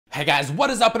Hey guys, what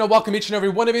is up and welcome each and every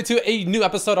one of you to a new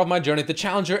episode of my journey to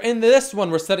Challenger. In this one,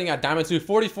 we're sitting at Diamond 2,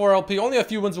 44 LP, only a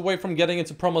few wins away from getting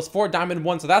into promos for Diamond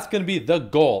 1, so that's going to be the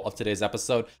goal of today's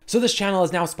episode. So this channel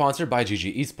is now sponsored by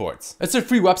GG Esports. It's a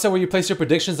free website where you place your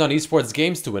predictions on esports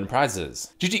games to win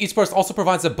prizes. GG Esports also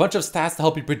provides a bunch of stats to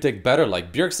help you predict better,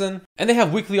 like Bjergsen, and they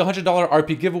have weekly $100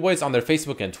 RP giveaways on their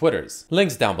Facebook and Twitters.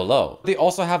 Links down below. They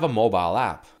also have a mobile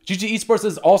app. GG Esports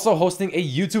is also hosting a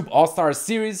YouTube All-Stars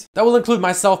series that will include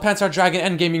myself, Pansar Dragon,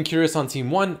 and Gaming Curious on Team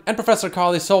 1, and Professor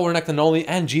Kali, Solar Nectanoli,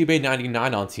 and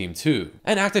GBay99 on Team 2.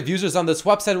 And active users on this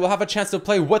website will have a chance to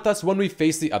play with us when we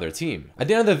face the other team. At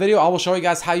the end of the video, I will show you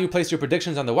guys how you place your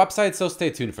predictions on the website, so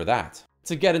stay tuned for that.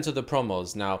 To get into the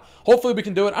promos now, hopefully we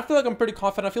can do it. I feel like I'm pretty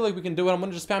confident. I feel like we can do it. I'm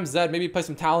gonna just spam Zed, maybe play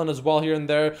some Talon as well here and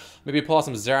there, maybe pull out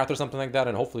some Xerath or something like that,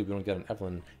 and hopefully we don't get an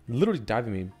Evelyn literally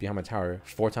diving me behind my tower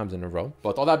 4 times in a row. But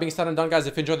with all that being said and done, guys,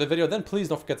 if you enjoyed the video, then please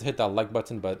don't forget to hit that like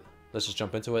button. But let's just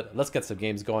jump into it. Let's get some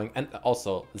games going, and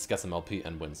also let's get some LP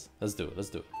and wins. Let's do it. Let's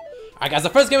do it. Alright guys,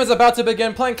 the first game is about to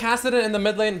begin. Playing Kassadin in the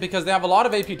mid lane because they have a lot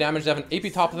of AP damage. They have an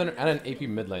AP top laner and an AP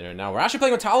mid laner. Now we're actually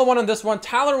playing with TYLER1 in this one.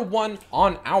 TYLER1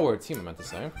 on our team, I meant to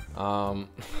say.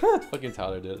 Fucking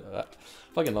Tyler, dude.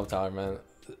 Fucking love Tyler, man.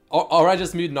 Alright,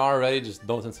 just mute Gnar already. Just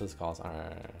don't listen to his calls.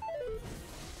 Alright.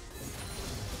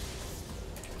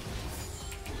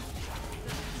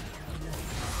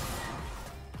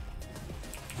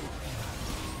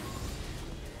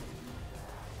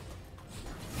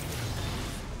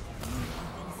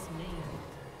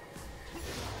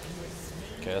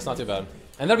 Okay, that's not too bad.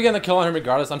 And then we get the kill on him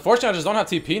regardless. Unfortunately, I just don't have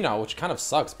TP now, which kind of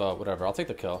sucks, but whatever. I'll take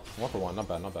the kill. 1 for 1. Not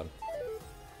bad, not bad.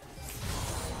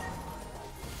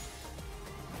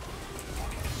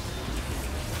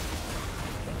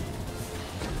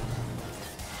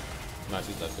 Nice,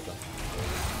 he's dead. Good job.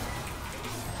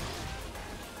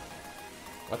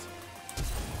 What?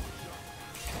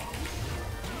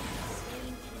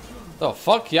 The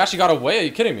fuck? He actually got away? Are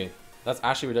you kidding me? That's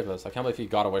actually ridiculous. I can't believe he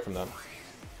got away from that.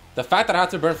 The fact that I had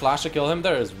to burn flash to kill him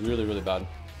there is really, really bad.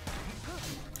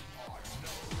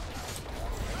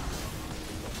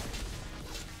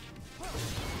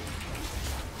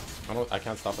 I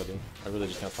can't stop it, dude. I really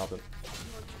just can't stop it.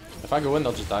 If I go in,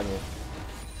 they'll just dive me.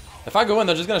 If I go in,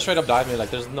 they're just gonna straight up dive me.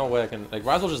 Like, there's no way I can... Like,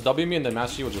 Rise will just W me, and then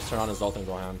Master Yi will just turn on his ult and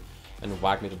go ham. And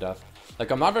whack me to death.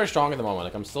 Like, I'm not very strong at the moment.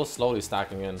 Like, I'm still slowly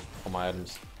stacking in on my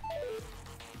items.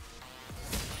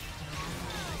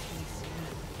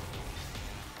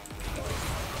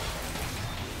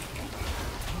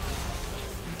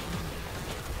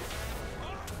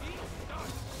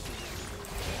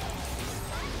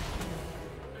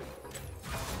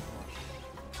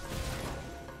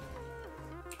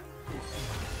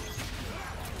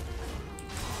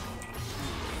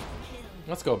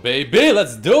 Let's go, baby.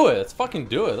 Let's do it. Let's fucking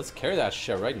do it. Let's carry that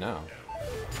shit right now.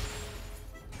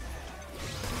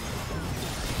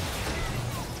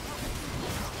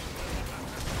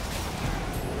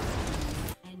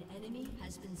 An enemy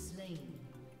has been slain.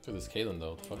 Look at this Caitlyn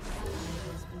though. Fuck.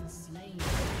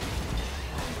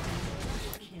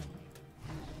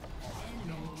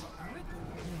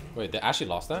 Wait, they actually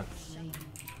lost that?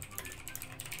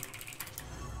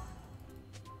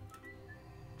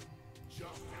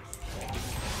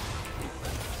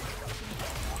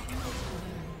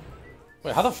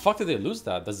 Wait, how the fuck did they lose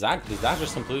that? Did Zach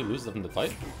just completely lose them in the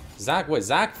fight? Wait,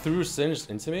 Zach threw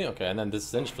Singed into me? Okay, and then did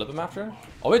Singed flip him after?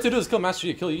 All we have to do is kill Master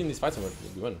Yi, kill Yi in these fights and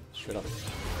we win. Straight up.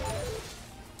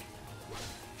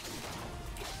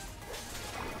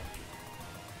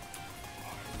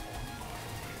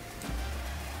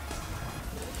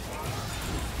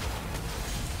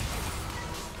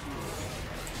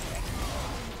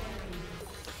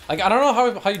 Like, I don't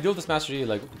know how you deal with this Master Yi.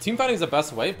 Like, team fighting is the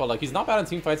best way, but like, he's not bad in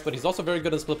team fights, but he's also very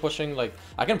good at split pushing. Like,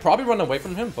 I can probably run away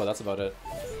from him, but that's about it.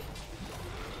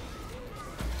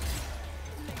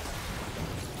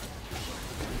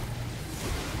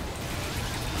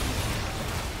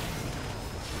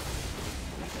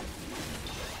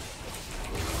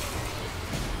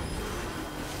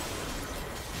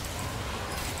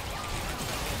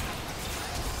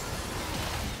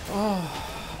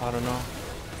 Oh, I don't know.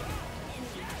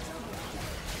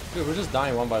 Dude, we're just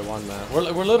dying one by one, man. We're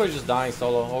literally just dying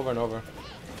solo over and over.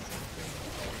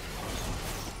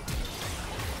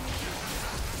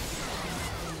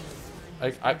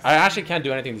 I actually can't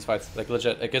do anything in these fights. Like,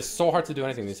 legit. Like, it's so hard to do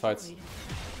anything in these fights.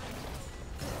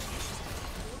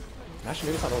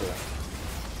 Actually, maybe it's not over yet.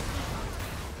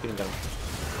 He didn't get him.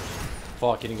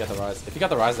 Fuck, he didn't get the rise. If he got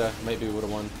the rise there, maybe we would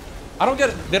have won. I don't get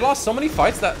it. They lost so many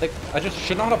fights that, like, I just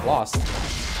should not have lost.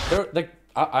 They're like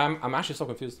I'm actually so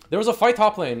confused. There was a fight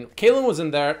top lane. Caitlyn was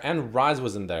in there and Ryze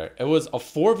was in there. It was a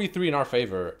 4v3 in our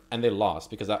favor and they lost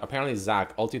because apparently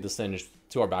Zac ultied the Singe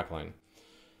to our backline.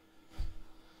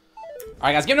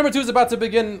 Alright guys, game number 2 is about to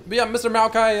begin. But yeah, Mr.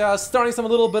 Maokai starting some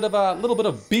little bit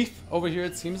of beef over here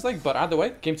it seems like. But either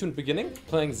way, game 2 in the beginning,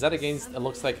 playing Zed against, it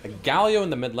looks like, a Galio in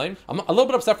the mid lane. I'm a little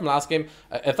bit upset from last game.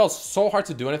 It felt so hard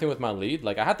to do anything with my lead.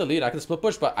 Like I had the lead, I could split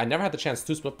push, but I never had the chance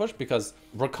to split push because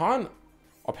Rakan,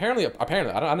 apparently,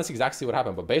 I don't see exactly what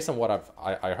happened, but based on what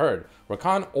I heard,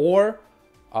 Rakan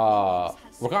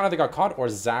either got caught or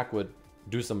Zac would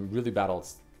do some really bad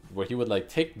ults where he would like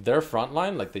take their front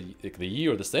line, like the Yi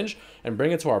or the Singe, and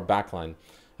bring it to our back line.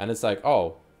 And it's like,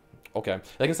 oh, okay.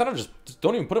 Like instead of just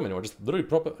don't even put him anywhere, just literally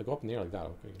go up in the air like that.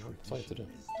 Okay, that's all you have to do.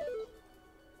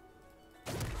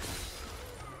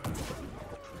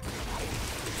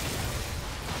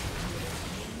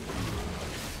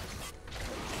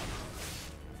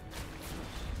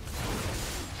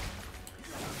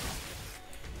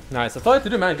 Nice, that's all I have to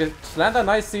do, man. Just land that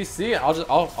nice CC.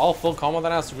 I'll full combo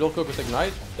that ass real quick with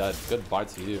Ignite. Dead. Goodbye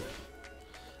to you.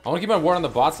 I want to keep my ward on the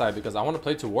bot side because I want to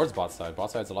play towards bot side.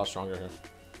 Bot side's a lot stronger here.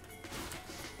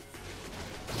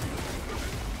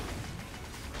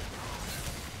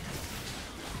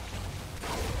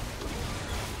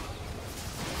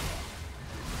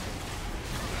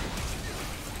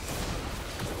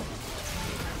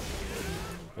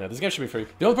 Yeah, this game should be free.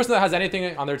 The only person that has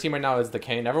anything on their team right now is the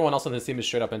Kayn. Everyone else on this team is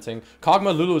straight up inting.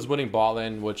 Kog'Maw Lulu is winning bot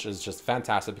lane, which is just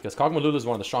fantastic because Kog'Maw Lulu is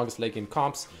one of the strongest late game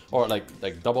comps, or like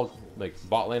double like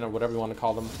bot lane or whatever you want to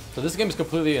call them. So this game is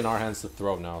completely in our hands to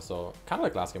throw now. So kind of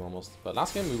like last game almost. But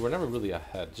last game we were never really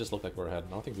ahead. It just looked like we were ahead. I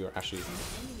don't think we were actually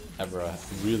ever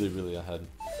really ahead.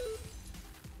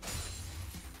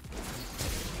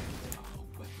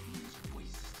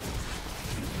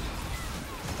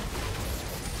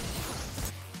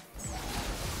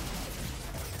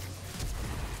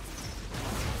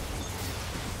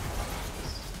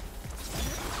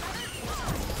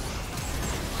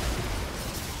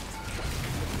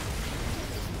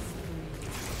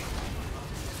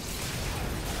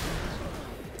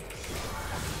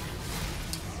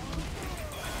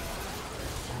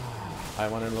 I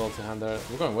went in a little to hand there.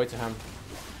 We're going way to hand.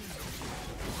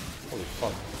 Holy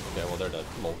fuck. Okay, well they're dead.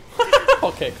 Lol.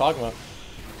 Okay, Kog'Maw.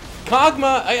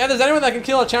 Kog'Maw! If there's anyone that can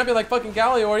kill a champion like fucking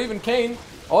Galio or even Kayn,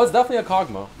 oh, it's definitely a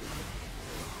Kog'Maw.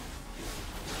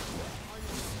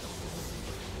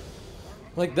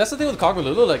 Like, that's the thing with Kog'Maw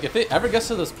Lulu. Like, if it ever gets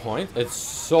to this point, it's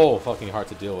so fucking hard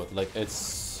to deal with. Like, it's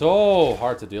so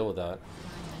hard to deal with that.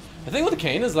 The thing with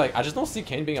Kayn is, like, I just don't see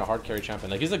Kayn being a hard carry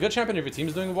champion. Like, he's a good champion if your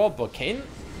team's doing well, but Kayn,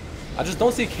 I just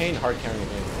don't see Kayn hard carrying a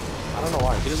game. I don't know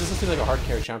why. He doesn't seem like a hard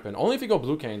carry champion. Only if you go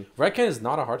blue Kayn. Red Kayn is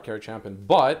not a hard carry champion,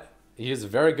 but he is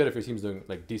very good if your team's doing,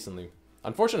 like, decently.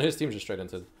 Unfortunately, his team's just straight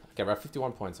into... Okay, we're at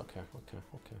 51 points. Okay,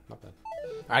 not bad.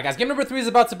 Alright, guys, game number 3 is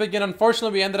about to begin.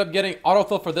 Unfortunately, we ended up getting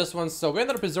autofill for this one, so we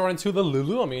ended up resorting to the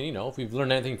Lulu. I mean, you know, if we've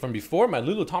learned anything from before, my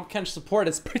Lulu top Kench support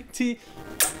is pretty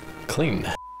clean.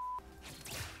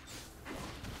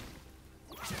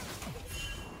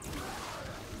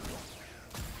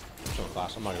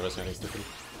 Flash. I'm not gonna risk anything stupid.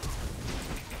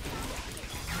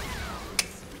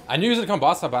 I knew he was gonna come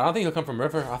bot side, but I don't think he'll come from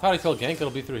river. I thought he'll gank, it'll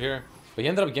be through here. But he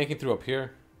ended up ganking through up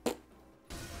here.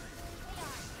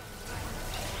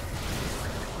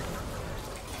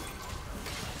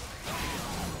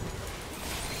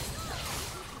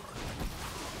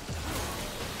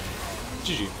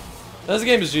 GG. This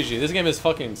game is GG. This game is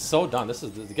fucking so done. This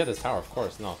is to get this tower, of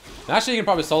course. No. And actually, you can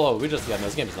probably solo. We just, yeah, no,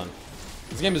 this game is done.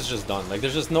 This game is just done. Like,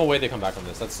 there's just no way they come back from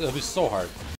this. It'll be so hard.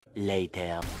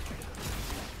 Later.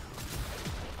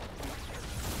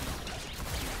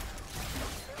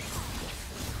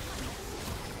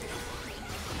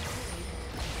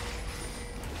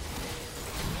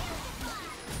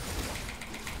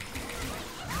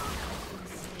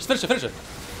 Just finish it, finish it.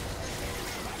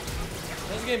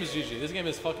 This game is GG. This game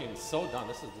is fucking so done.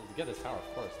 This is to get this tower,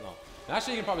 of course. No. And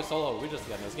actually, you can probably solo. We just,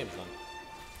 yeah, no, this game is done.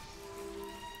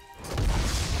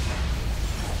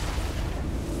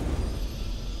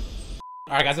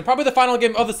 Alright guys, and probably the final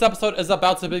game of this episode is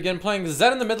about to begin. Playing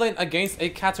Zed in the mid lane against a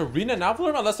Katarina. Now I've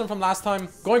learned my lesson from last time.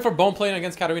 Going for bone playing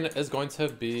against Katarina is going to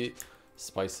be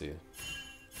spicy.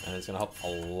 And it's going to help a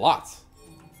lot.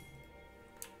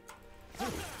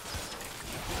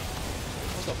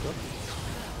 What's up, girl?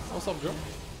 What's up, girl?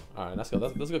 Alright, let's go.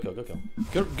 That's a good kill,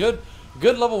 good kill.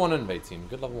 Good level 1 invade team.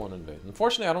 Good level 1 invade.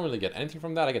 Unfortunately, I don't really get anything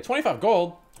from that. I get 25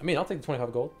 gold. I mean, I'll take the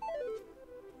 25 gold.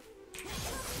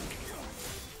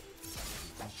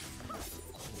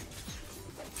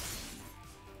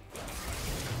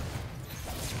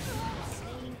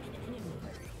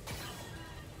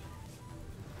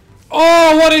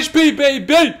 Oh, 1 HP,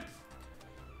 baby!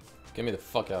 Get me the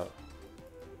fuck out.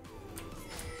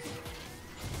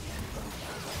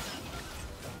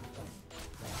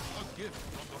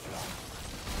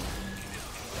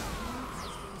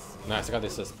 Nice, I got the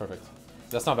assist. Perfect.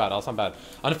 That's not bad. That's not bad.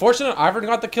 Unfortunate, Ivern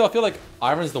got the kill. I feel like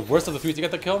Ivern's the worst of the three to get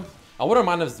the kill. I wouldn't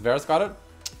mind if Varus got it,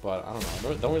 but I don't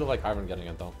know. I don't really like Ivern getting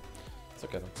it though. It's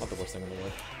okay. It's not the worst thing in the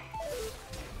world.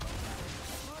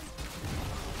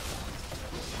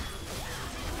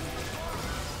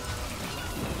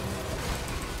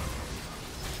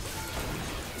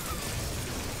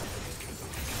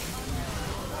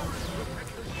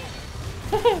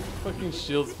 Fucking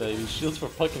shields, baby. Shields for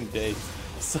fucking days.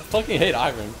 So fucking hate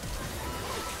Ivern.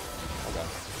 Okay.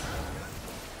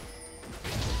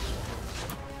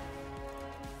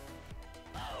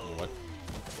 What?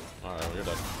 Alright, well, you're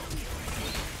dead.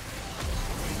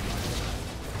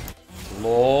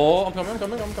 Lol. I'm coming, I'm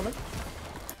coming, I'm coming.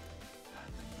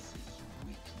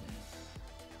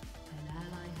 An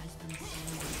ally has been slain.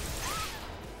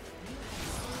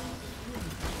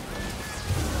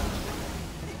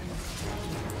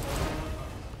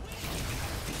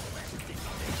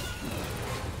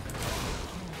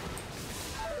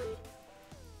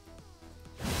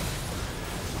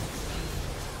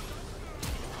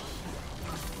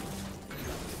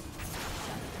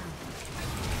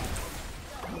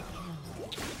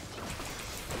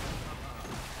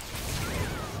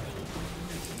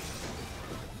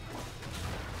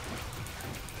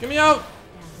 Get me out!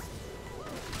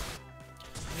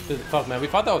 Dude, fuck, man. We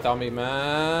fought that without me,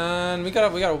 man. We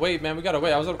gotta wait, man. We gotta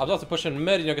wait. I was about to push in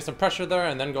mid, you know, get some pressure there,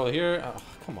 and then go here. Oh,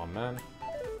 come on, man.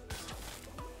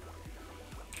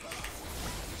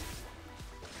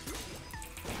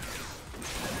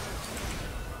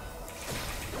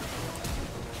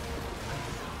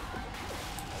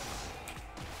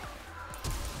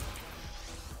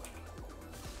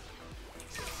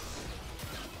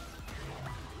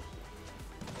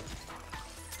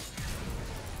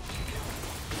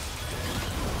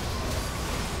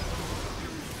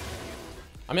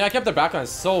 I mean, I kept their backline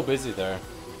so busy there.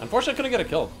 Unfortunately, I couldn't get a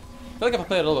kill. I feel like if I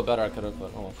played a little bit better, I could have,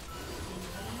 but oh well.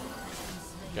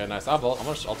 Okay, nice. I have ult. I'm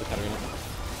gonna ult the Katarina.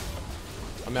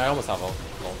 I mean, I almost have ult.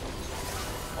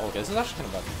 Oh, okay, this is actually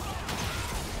kind of bad.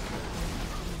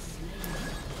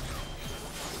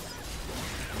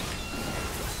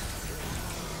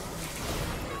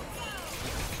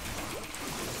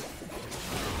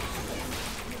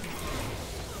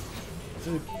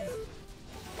 Dude.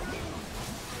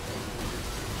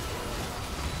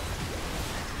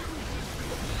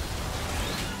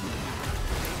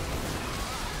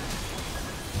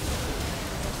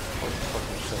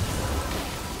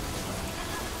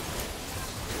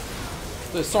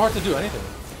 It's so hard to do anything.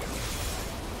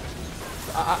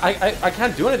 I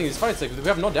can't do anything in these fights. Like, we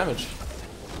have no damage.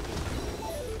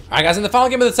 Alright guys, and the final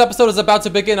game of this episode is about to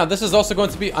begin. Now this is also going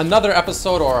to be another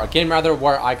episode, or a game rather,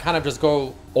 where I kind of just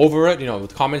go over it, you know,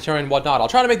 with commentary and whatnot. I'll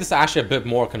try to make this actually a bit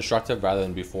more constructive rather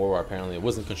than before, where apparently it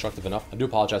wasn't constructive enough. I do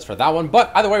apologize for that one,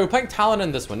 but either way, we're playing Talon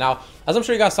in this one. Now, as I'm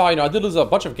sure you guys saw, you know, I did lose a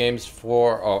bunch of games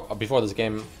before this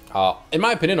game. In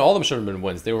my opinion, all of them should have been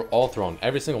wins. They were all thrown.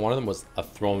 Every single one of them was a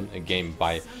thrown game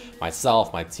by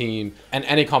myself, my team, and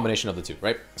any combination of the two,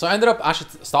 right? So I ended up actually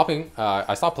stopping.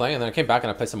 I stopped playing, and then I came back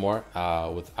and I played some more.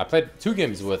 I played 2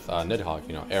 games with Nidhogg,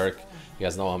 you know, Eric. You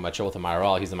guys know him. I chill with him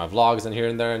IRL. He's in my vlogs and here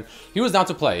and there. And he was down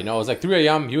to play. You know, it was like 3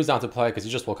 a.m. He was down to play because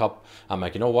he just woke up. I'm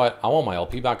like, you know what? I want my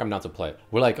LP back. I'm down to play.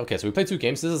 We're like, okay, so we played 2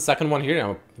 games. This is the second one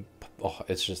here.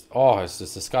 It's just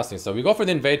disgusting. So we go for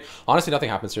the invade. Honestly, nothing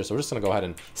happens here. So we're just going to go ahead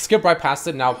and skip right past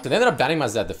it. Now, they ended up banning my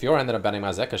Zed. The Fiora ended up banning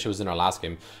my Zed because she was in our last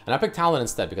game. And I picked Talon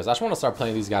instead because I just want to start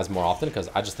playing these guys more often because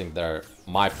I just think they're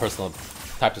my personal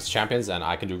types of champions and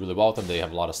I can do really well with them. They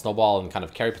have a lot of snowball and kind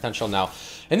of carry potential. Now,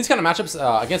 in these kind of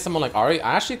matchups against someone like Ari,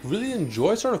 I actually really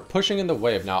enjoy sort of pushing in the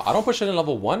wave. Now, I don't push it in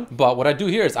level 1, but what I do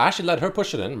here is I actually let her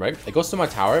push it in, right? It goes to my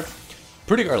tower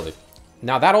pretty early.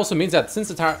 Now, that also means that since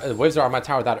the waves are on my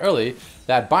tower that early,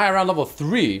 that by around level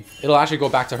 3, it'll actually go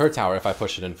back to her tower if I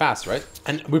push it in fast, right?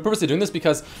 And we're purposely doing this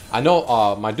because I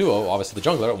know my duo, obviously the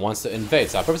jungler, wants to invade.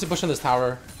 So I purposely push in this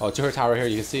tower, to her tower here.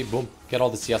 You can see, boom, get all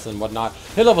the CS and whatnot.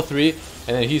 Hit level 3, and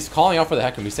then he's calling out for the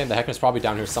Hecarim. He's saying the Hecarim's probably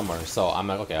down here somewhere. So I'm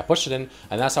like, okay, I pushed it in,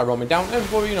 and then I start roaming down. And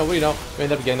before we end up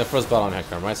getting the first blood on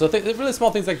Hecarim, right? So really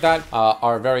small things like that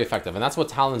are very effective. And that's what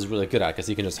Talon's really good at, because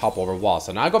he can just hop over walls.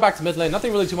 So now I go back to mid lane.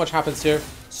 Nothing really too much happens here.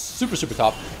 Super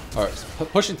top, or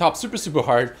pushing top super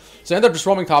super hard. So I end up just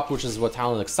roaming top, which is what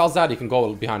Talon excels at. You can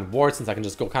go behind wards, since I can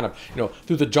just go kind of, you know,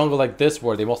 through the jungle like this,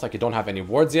 where they most likely don't have any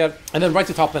wards yet. And then right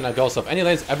to top lane I go. So if any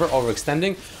lane's ever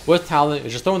overextending with Talon,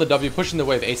 it's just throwing the W, pushing the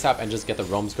wave ASAP, and just get the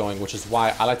roams going, which is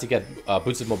why I like to get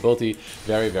boosted mobility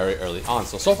very, very early on.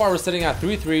 So far we're sitting at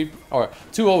 3-3, or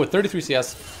 2-0 with 33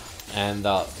 CS. And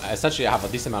essentially I have a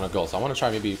decent amount of gold. So I want to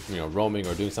try maybe, you know, roaming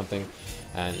or doing something.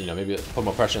 And, you know, maybe put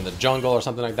more pressure in the jungle or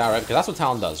something like that, right? Because that's what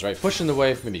Talon does, right? Push in the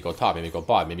wave, maybe go top, maybe go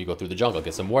bot, maybe go through the jungle,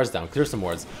 get some wards down, clear some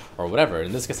wards, or whatever.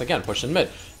 In this case, again, push in mid,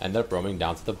 end up roaming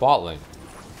down to the bot lane.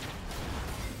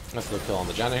 Nice little kill on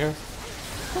the Janna here.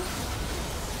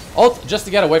 Ult, just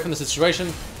to get away from the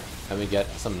situation, and we get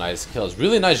some nice kills.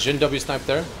 Really nice Jhin W snipe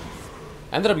there.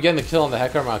 Ended up getting the kill on the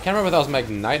Hecarim. I can't remember if that was my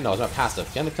Ignite. No, it was my passive.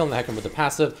 Getting the kill on the Hecarim with the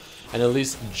passive, and at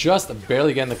least just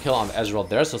barely getting the kill on the Ezreal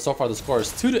there. So far the score is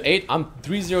 2-8. I'm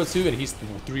 3-0-2, and he's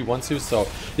 3-1-2. So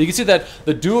you can see that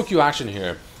the duo Q action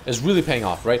here is really paying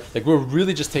off, right? Like, we're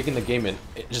really just taking the game in,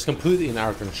 just completely in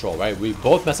our control, right? We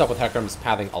both mess up with Hecarim's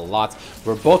pathing a lot.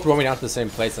 We're both roaming down to the same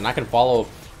place, and I can follow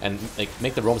and like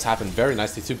make the roams happen very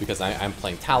nicely too, because I'm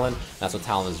playing Talon. That's what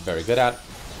Talon is very good at.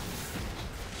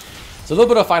 So a little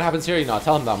bit of a fight happens here. You know, I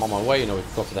tell him that I'm on my way. You know, we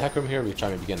go for the Hecarim here. We try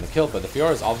maybe getting the kill, but the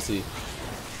Fiora is obviously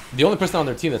the only person on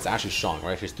their team that's actually strong,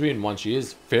 right? She's 3-1. She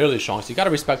is fairly strong, so you gotta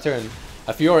respect her. And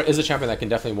a Fiora is a champion that can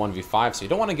definitely 1v5, so you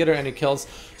don't want to get her any kills.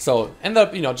 So end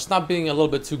up, you know, just not being a little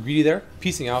bit too greedy there,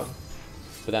 piecing out.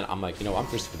 But then I'm like, you know, I'm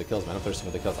thirsty for the kills, man. I'm thirsty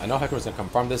for the kills. I know Hecarim's gonna come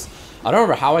farm this. I don't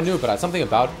remember how I knew, but something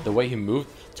about the way he moved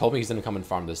told me he's gonna come and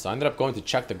farm this. So I ended up going to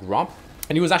check the Gromp,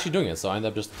 and he was actually doing it. So I ended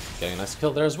up just getting a nice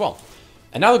kill there as well.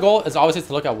 And now the goal is obviously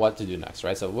to look at what to do next,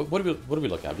 right? So what do we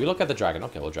look at? We look at the Dragon.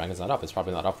 Okay, well, Dragon's not up. It's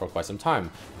probably not up for quite some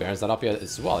time. Baron's not up yet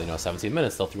as well. You know, 17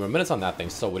 minutes, still 3 more minutes on that thing.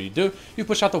 So what do? You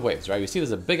push out the waves, right? You see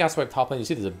there's a big-ass wave top lane. You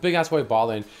see there's a big-ass wave bot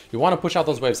lane. You want to push out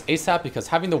those waves ASAP, because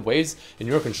having the waves in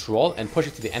your control and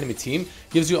pushing to the enemy team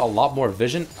gives you a lot more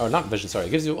vision, or not vision, sorry. It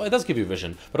gives you, well, it does give you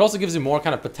vision, but also gives you more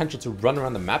kind of potential to run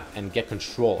around the map and get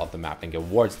control of the map and get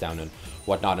wards down and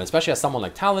whatnot. And especially as someone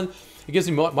like Talon, it gives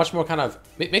me much more kind of,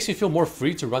 it makes me feel more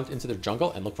free to run into the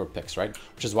jungle and look for picks, right?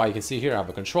 Which is why you can see here I have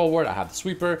a control ward, I have the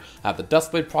sweeper, I have the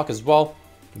Duskblade proc as well.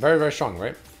 Very, very strong,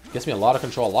 right? Gives me a lot of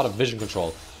control, a lot of vision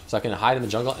control, so I can hide in the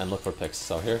jungle and look for picks.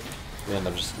 So here we end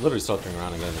up just literally circling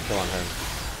around and getting a kill on her.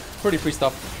 Pretty free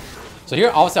stuff. So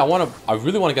here, obviously, I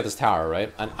really want to get this tower,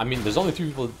 right? And I mean, there's only 3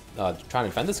 people trying to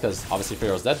defend this, because obviously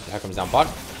Pharaoh's dead, Hecarim's down bot.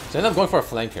 So I end up going for a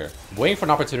flank here, waiting for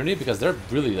an opportunity, because they're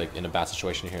really like in a bad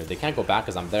situation here. They can't go back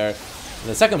because I'm there. And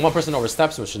the second one person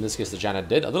oversteps, which in this case the Janna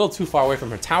did, a little too far away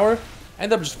from her tower.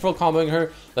 End up just full comboing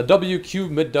her. The WQ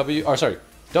mid W, or sorry,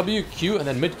 WQ and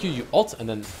then mid Q you ult, and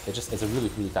then it's a really,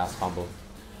 really fast combo.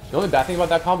 The only bad thing about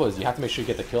that combo is you have to make sure you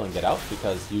get the kill and get out,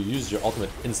 because you use your ultimate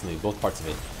instantly, both parts of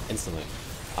it instantly.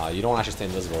 You don't actually stay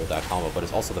invisible with that combo, but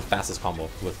it's also the fastest combo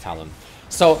with Talon.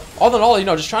 So all in all, you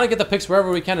know, just trying to get the picks wherever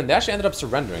we can, and they actually ended up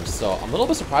surrendering. So I'm a little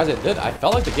bit surprised they did. I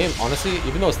felt like the game, honestly,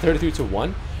 even though it's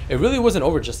 33-1, it really wasn't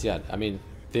over just yet. I mean,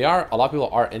 a lot of people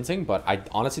are inting, but I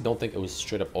honestly don't think it was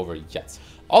straight up over yet.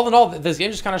 All in all, this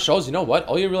game just kind of shows, you know what,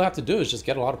 all you really have to do is just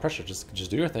get a lot of pressure. Just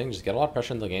do your thing, just get a lot of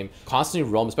pressure in the game. Constantly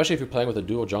roam, especially if you're playing with a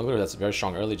duo jungler that's very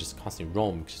strong early, just constantly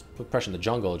roam, just put pressure in the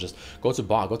jungle, just go to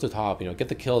bot, go to top, you know, get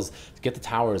the kills, get the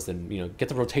towers, and, you know, get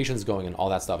the rotations going and all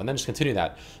that stuff, and then just continue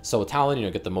that. So with Talon, you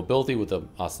know, get the mobility with the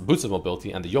boots of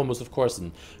mobility, and the Yomus, of course,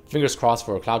 and fingers crossed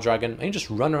for a Cloud Dragon, and you just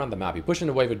run around the map. You push in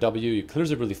the wave with W, you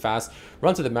clears it really fast,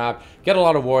 run to the map, get a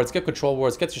lot of wards, get control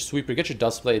wards, get your sweeper, get your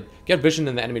Duskblade, get vision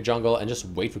in the enemy jungle, and just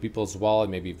wait for people as well.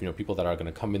 Maybe, you know, people that are going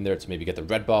to come in there to maybe get the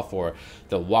red buff, or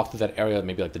they'll walk through that area,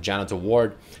 maybe like the Janna to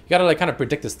ward. You got to like kind of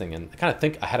predict this thing and kind of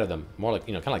think ahead of them, more like,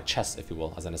 you know, kind of like chess, if you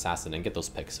will, as an assassin, and get those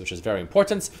picks, which is very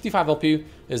important. 55 LP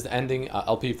is the ending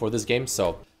LP for this game.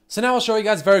 So now I'll show you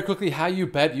guys very quickly how you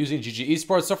bet using GG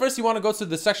Esports. So first you want to go to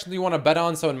the section that you want to bet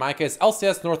on. So in my case,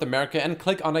 LCS North America, and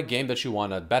click on a game that you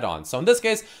want to bet on. So in this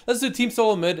case, let's do Team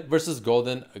Solo Mid versus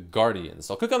Golden Guardians.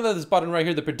 So click on this button right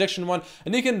here, the prediction one,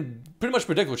 and you can pretty much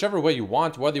predict whichever way you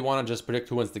want, whether you want to just predict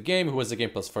who wins the game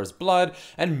plus first blood,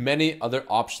 and many other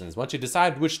options. Once you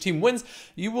decide which team wins,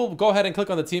 you will go ahead and click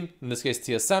on the team, in this case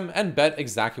TSM, and bet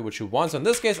exactly what you want. So in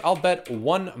this case, I'll bet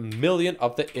 1 million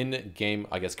of the in-game,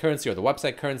 I guess, currency, or the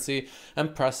website currency,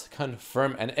 and press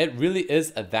confirm. And it really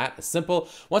is that simple.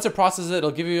 Once it processes it,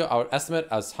 it'll give you our estimate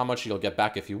as how much you'll get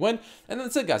back if you win. And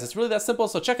that's it, guys. It's really that simple.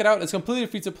 So check it out. It's completely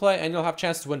free to play, and you'll have a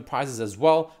chance to win prizes as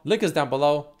well. Link is down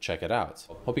below. Check it out.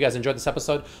 Hope you guys enjoyed this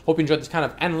episode. Hope you enjoyed this kind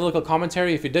of analytical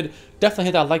commentary. If you did, definitely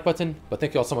hit that like button. But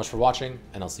thank you all so much for watching,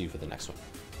 and I'll see you for the next one.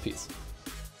 Peace.